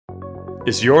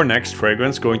Is your next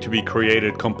fragrance going to be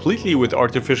created completely with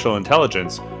artificial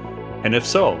intelligence? And if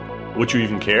so, would you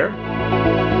even care?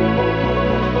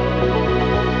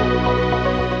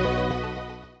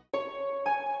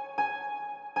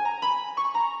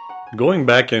 Going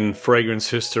back in fragrance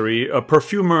history, a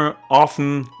perfumer,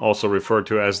 often also referred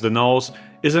to as the nose,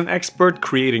 is an expert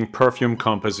creating perfume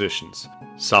compositions.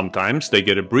 Sometimes they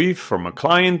get a brief from a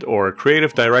client or a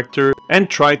creative director and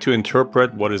try to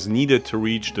interpret what is needed to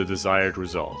reach the desired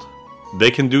result.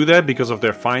 They can do that because of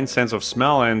their fine sense of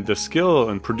smell and the skill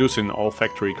in producing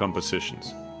olfactory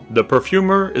compositions. The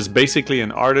perfumer is basically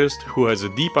an artist who has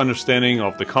a deep understanding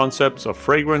of the concepts of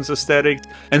fragrance aesthetics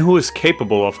and who is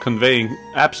capable of conveying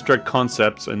abstract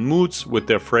concepts and moods with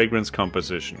their fragrance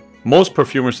composition. Most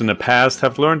perfumers in the past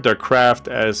have learned their craft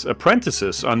as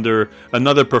apprentices under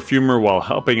another perfumer while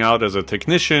helping out as a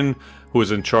technician who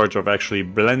is in charge of actually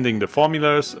blending the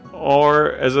formulas,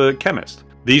 or as a chemist.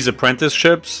 These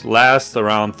apprenticeships last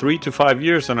around 3 to 5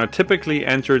 years and are typically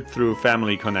entered through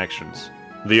family connections.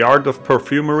 The art of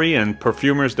perfumery and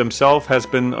perfumers themselves has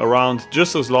been around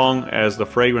just as long as the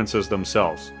fragrances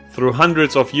themselves. Through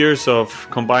hundreds of years of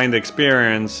combined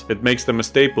experience, it makes them a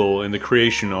staple in the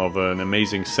creation of an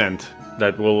amazing scent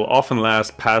that will often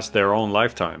last past their own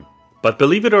lifetime. But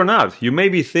believe it or not, you may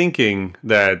be thinking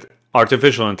that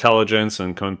artificial intelligence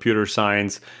and computer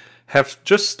science have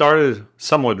just started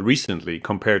somewhat recently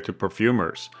compared to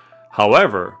perfumers.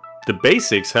 However, the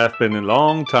basics have been a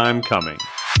long time coming.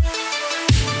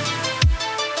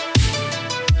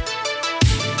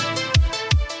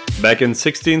 Back in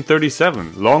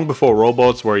 1637, long before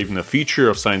robots were even a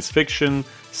feature of science fiction,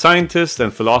 scientist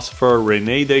and philosopher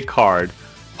René Descartes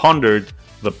pondered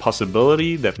the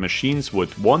possibility that machines would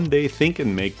one day think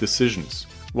and make decisions.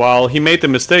 While he made the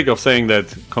mistake of saying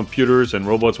that computers and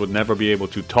robots would never be able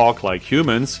to talk like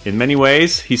humans, in many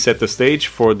ways he set the stage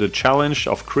for the challenge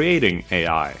of creating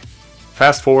AI.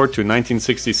 Fast forward to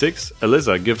 1966,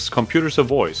 Eliza gives computers a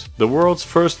voice, the world's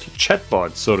first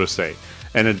chatbot, so to say,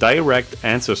 and a direct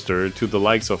ancestor to the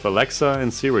likes of Alexa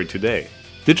and Siri today.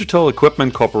 Digital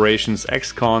Equipment Corporation's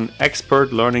XCon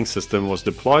Expert Learning System was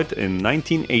deployed in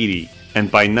 1980,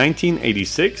 and by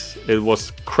 1986 it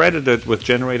was credited with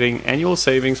generating annual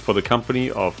savings for the company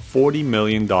of $40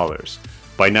 million. By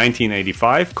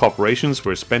 1985, corporations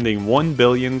were spending $1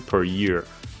 billion per year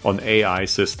on AI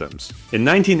systems. In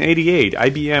 1988,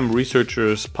 IBM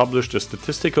researchers published a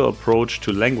statistical approach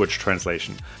to language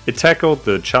translation. It tackled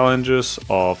the challenges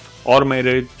of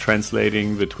automated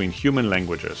translating between human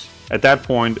languages. At that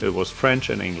point, it was French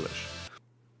and English.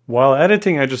 While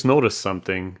editing, I just noticed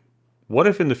something. What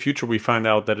if in the future we find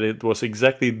out that it was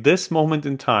exactly this moment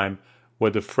in time where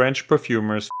the French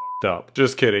perfumers f***ed up?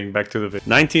 Just kidding, back to the video.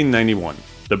 1991,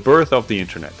 the birth of the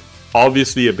internet.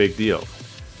 Obviously a big deal.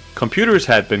 Computers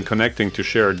had been connecting to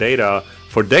share data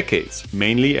for decades,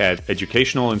 mainly at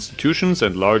educational institutions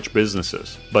and large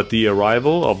businesses. But the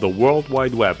arrival of the World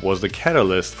Wide Web was the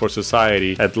catalyst for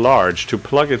society at large to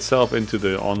plug itself into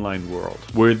the online world.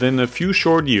 Within a few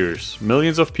short years,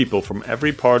 millions of people from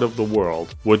every part of the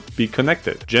world would be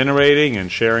connected, generating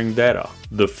and sharing data,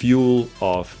 the fuel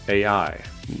of AI.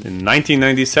 In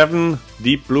 1997,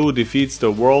 Deep Blue defeats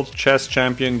the world chess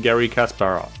champion Garry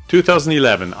Kasparov.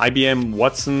 2011, IBM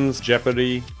Watson's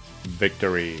Jeopardy!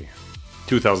 Victory.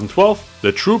 2012,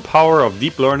 the true power of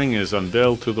deep learning is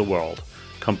unveiled to the world.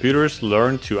 Computers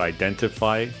learn to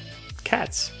identify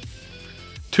cats.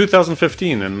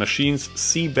 2015, and machines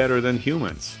see better than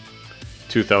humans.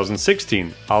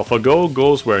 2016, AlphaGo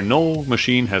goes where no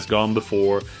machine has gone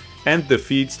before and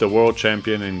defeats the world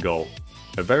champion in Go.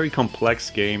 A very complex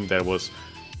game that was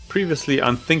previously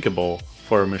unthinkable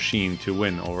for a machine to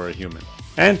win over a human.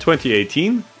 And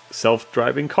 2018,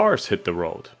 self-driving cars hit the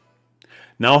road.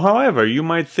 Now, however, you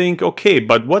might think, okay,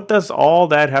 but what does all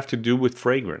that have to do with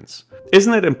fragrance?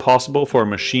 Isn't it impossible for a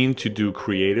machine to do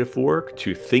creative work,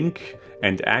 to think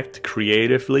and act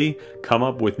creatively, come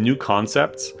up with new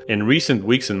concepts? In recent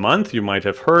weeks and months, you might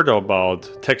have heard about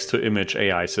text-to-image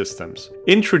AI systems.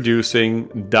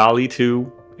 Introducing DALL-E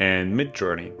 2 and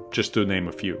Midjourney, just to name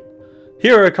a few.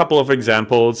 Here are a couple of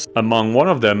examples. Among one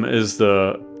of them is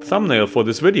the thumbnail for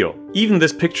this video. Even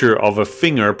this picture of a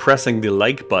finger pressing the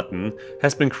like button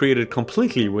has been created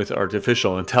completely with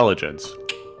artificial intelligence.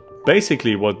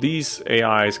 Basically, what these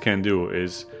AIs can do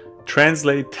is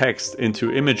translate text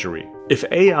into imagery. If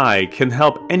AI can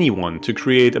help anyone to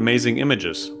create amazing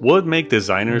images, will it make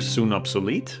designers soon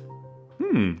obsolete?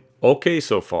 Okay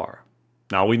so far.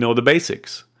 Now we know the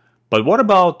basics. But what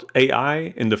about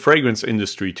AI in the fragrance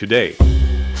industry today?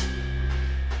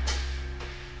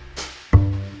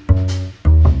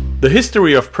 The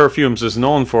history of perfumes is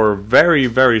known for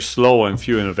very slow and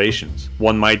few innovations.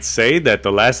 One might say that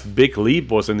the last big leap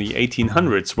was in the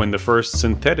 1800s when the first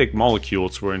synthetic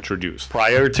molecules were introduced.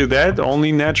 Prior to that,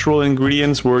 only natural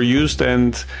ingredients were used,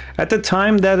 and at the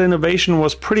time that innovation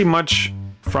was pretty much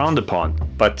frowned upon.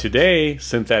 But today,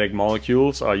 synthetic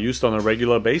molecules are used on a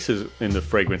regular basis in the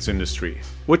fragrance industry,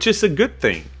 which is a good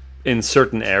thing. In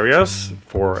certain areas,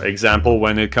 for example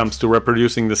when it comes to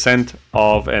reproducing the scent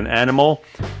of an animal,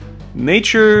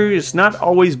 nature is not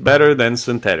always better than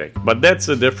synthetic, but that's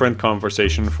a different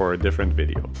conversation for a different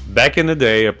video. Back in the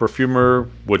day, a perfumer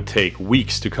would take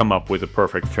weeks to come up with a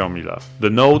perfect formula. The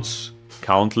notes,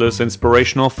 countless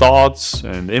inspirational thoughts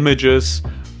and images,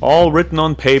 all written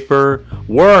on paper,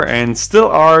 were and still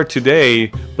are today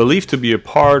believed to be a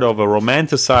part of a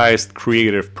romanticized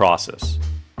creative process.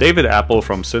 David Apple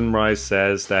from Sunrise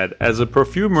says that as a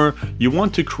perfumer, you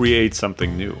want to create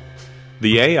something new.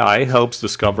 The AI helps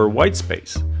discover white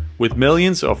space. With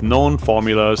millions of known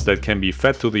formulas that can be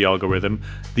fed to the algorithm,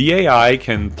 the AI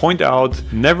can point out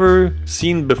never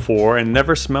seen before and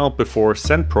never smelled before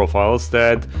scent profiles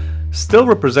that still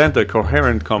represent a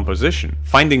coherent composition.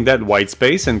 Finding that white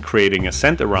space and creating a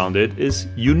scent around it is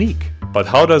unique. But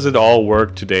how does it all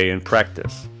work today in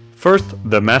practice? First,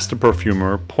 the master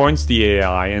perfumer points the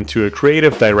AI into a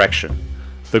creative direction.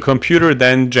 The computer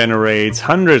then generates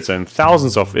hundreds and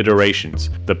thousands of iterations.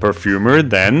 The perfumer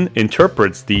then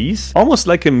interprets these, almost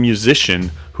like a musician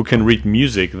who can read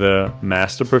music. The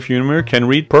master perfumer can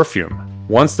read perfume.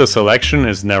 Once the selection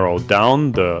is narrowed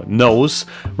down, the nose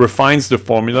refines the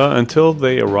formula until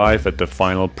they arrive at the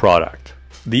final product.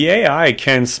 The AI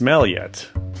can't smell yet,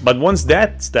 but once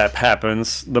that step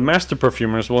happens, the master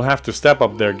perfumers will have to step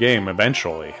up their game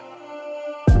eventually.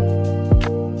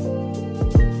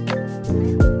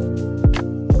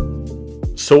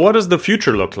 So what does the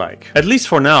future look like? At least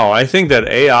for now, I think that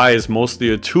AI is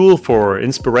mostly a tool for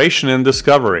inspiration and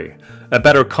discovery. A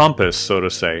better compass, so to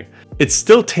say. It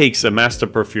still takes a master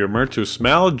perfumer to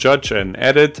smell, judge and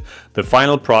edit the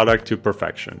final product to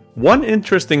perfection. One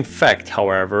interesting fact,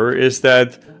 however, is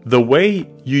that the way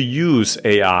you use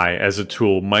AI as a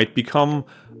tool might become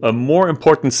a more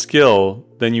important skill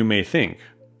than you may think.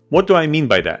 What do I mean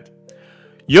by that?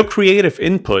 Your creative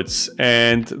inputs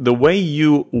and the way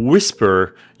you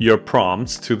whisper your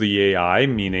prompts to the AI,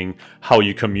 meaning how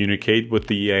you communicate with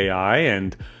the AI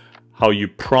and how you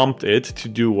prompt it to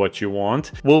do what you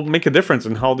want, will make a difference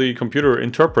in how the computer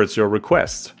interprets your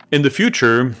requests. In the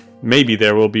future, maybe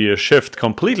there will be a shift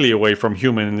completely away from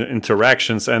human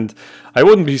interactions, and I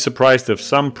wouldn't be surprised if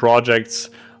some projects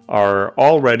are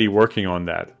already working on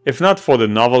that. If not for the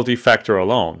novelty factor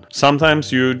alone.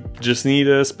 Sometimes you just need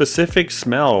a specific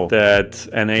smell that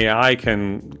an AI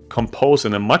can compose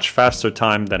in a much faster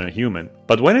time than a human.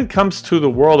 But when it comes to the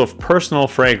world of personal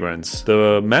fragrance,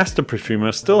 the master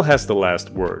perfumer still has the last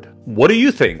word. What do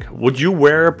you think? Would you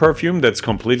wear a perfume that's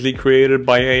completely created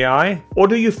by AI? Or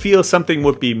do you feel something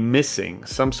would be missing,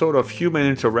 some sort of human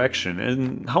interaction,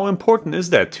 and how important is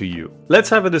that to you? Let's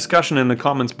have a discussion in the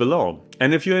comments below.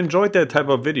 And if you enjoyed that type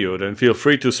of video, then feel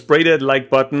free to spray that like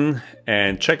button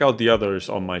and check out the others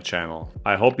on my channel.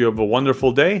 I hope you have a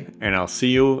wonderful day, and I'll see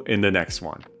you in the next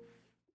one.